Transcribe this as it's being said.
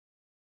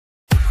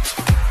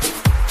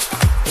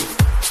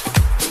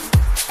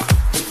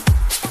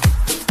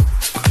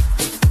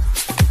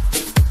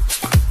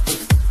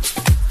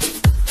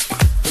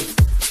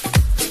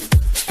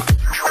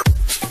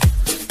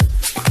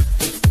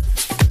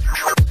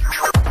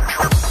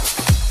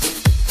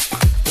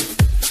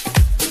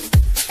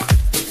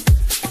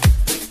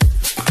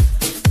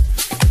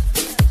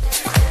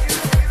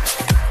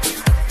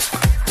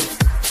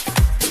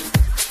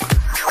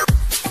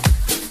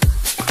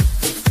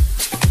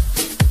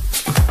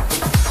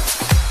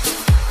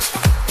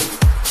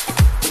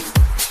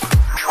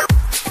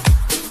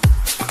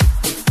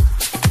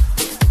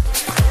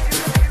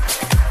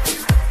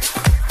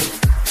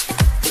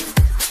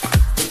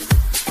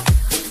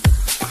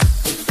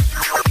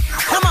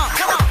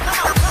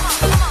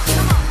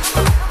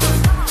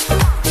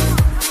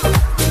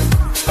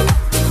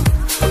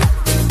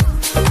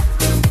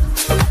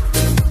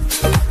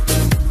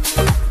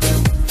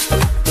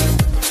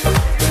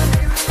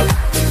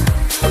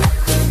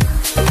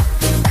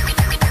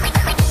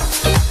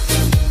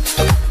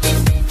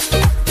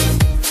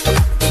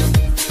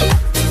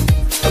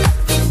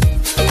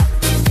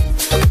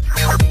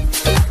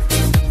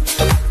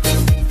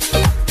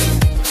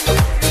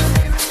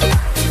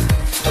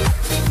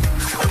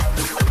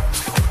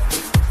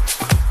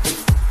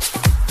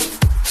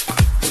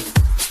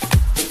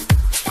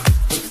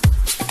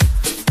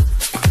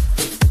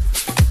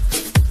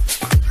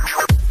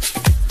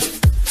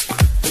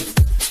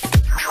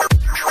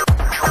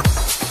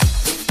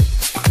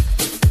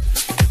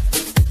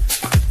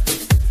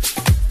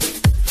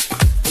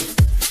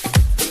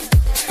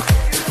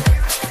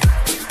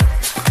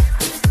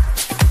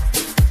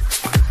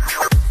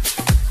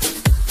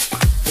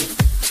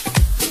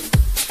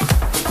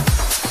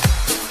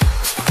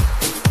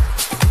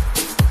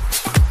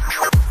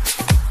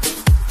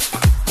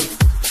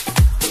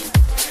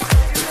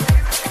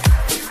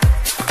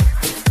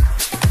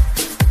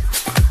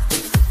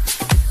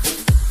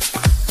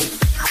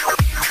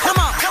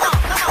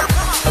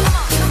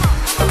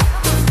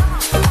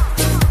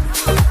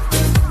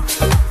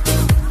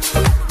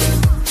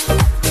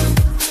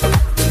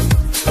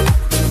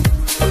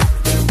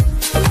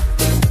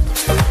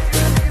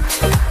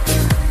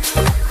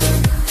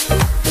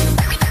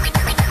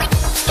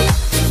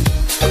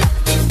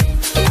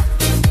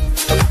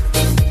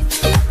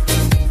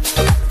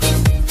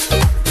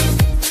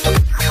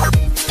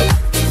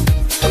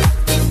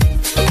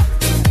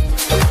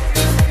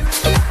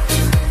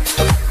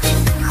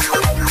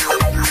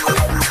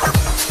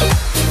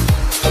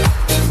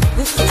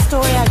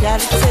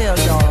to tell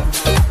y'all.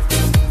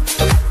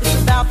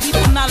 It's about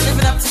people not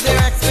living up to their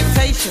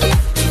expectations.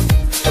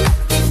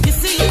 You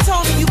see, you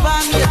told me you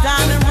buy me a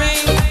diamond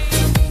ring.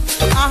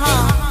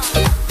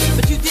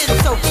 But you didn't,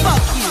 so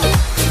fuck you.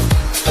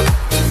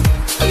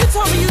 You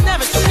told me you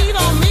never cheat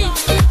on me.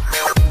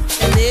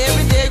 And there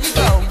you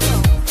go.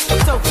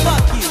 So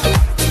fuck you.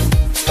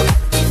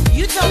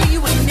 You told me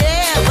you would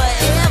never,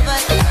 ever,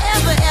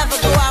 ever, ever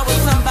go out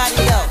with somebody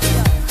else.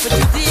 But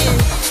you did,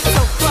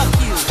 so fuck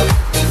you.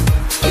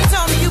 You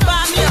told me you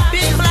buy me a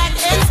big black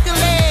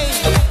Escalade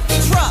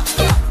truck.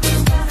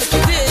 But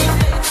you did,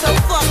 so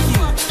fuck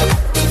you.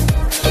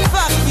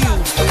 Fuck you.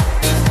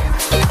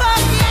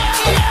 Fuck you.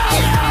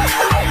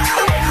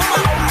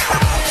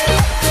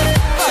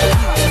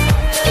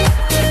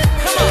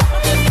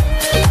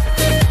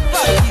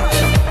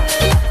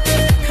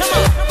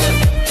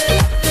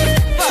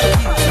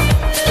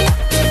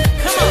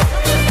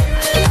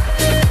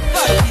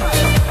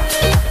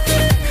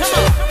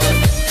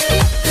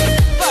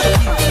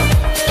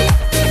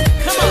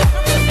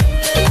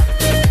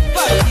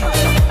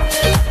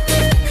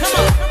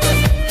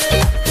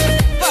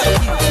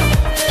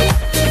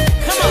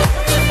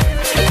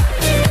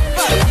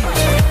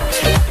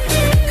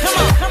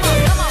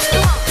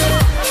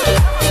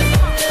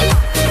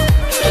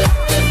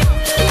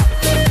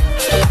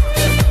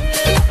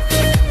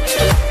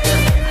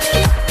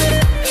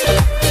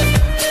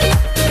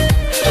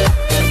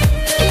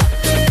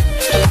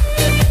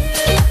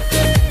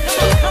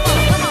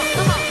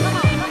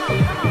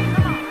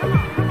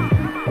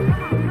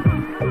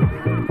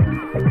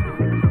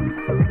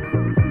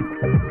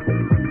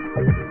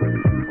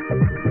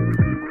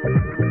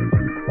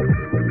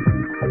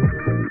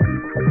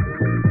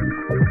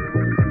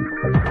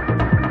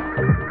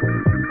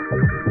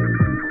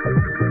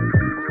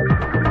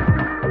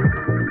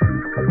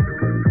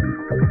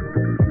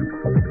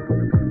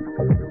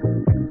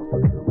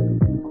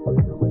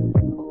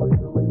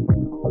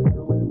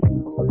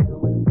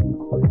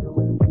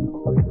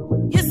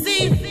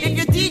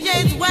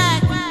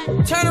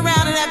 Turn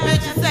around to that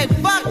bitch and say,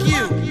 fuck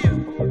you.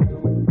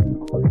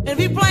 And if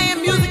you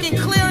playing music and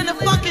clearing the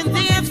fucking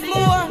dance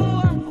floor,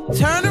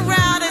 turn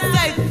around and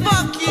say,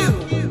 fuck you.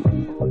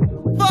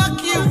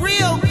 Fuck you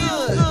real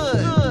good.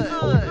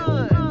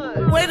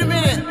 Wait a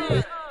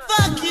minute.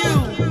 Fuck you.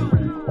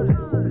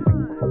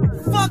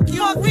 Fuck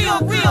you real.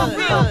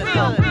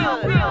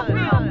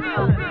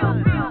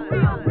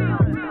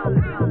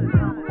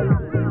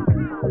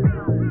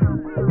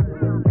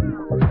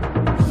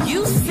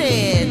 You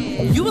said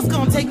you was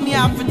gonna take me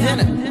out for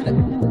dinner,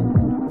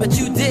 but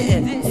you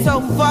didn't,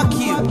 so fuck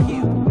you.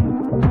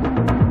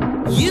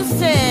 You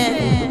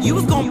said you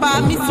was gonna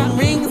buy me some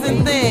rings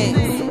and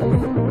things,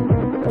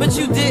 but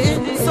you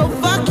didn't, so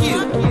fuck you.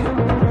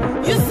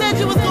 You said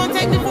you was gonna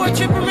take me for a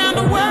trip around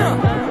the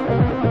world,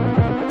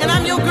 and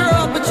I'm your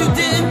girl, but you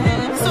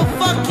didn't, so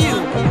fuck you.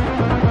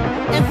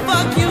 And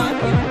fuck you.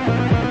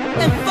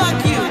 And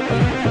fuck you.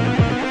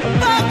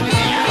 Fuck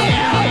you.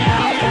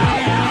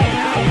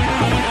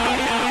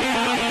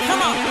 Come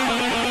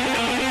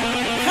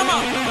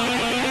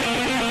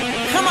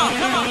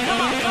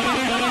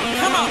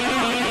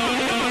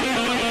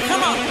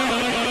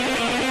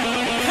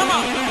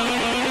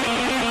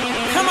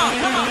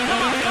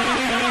on.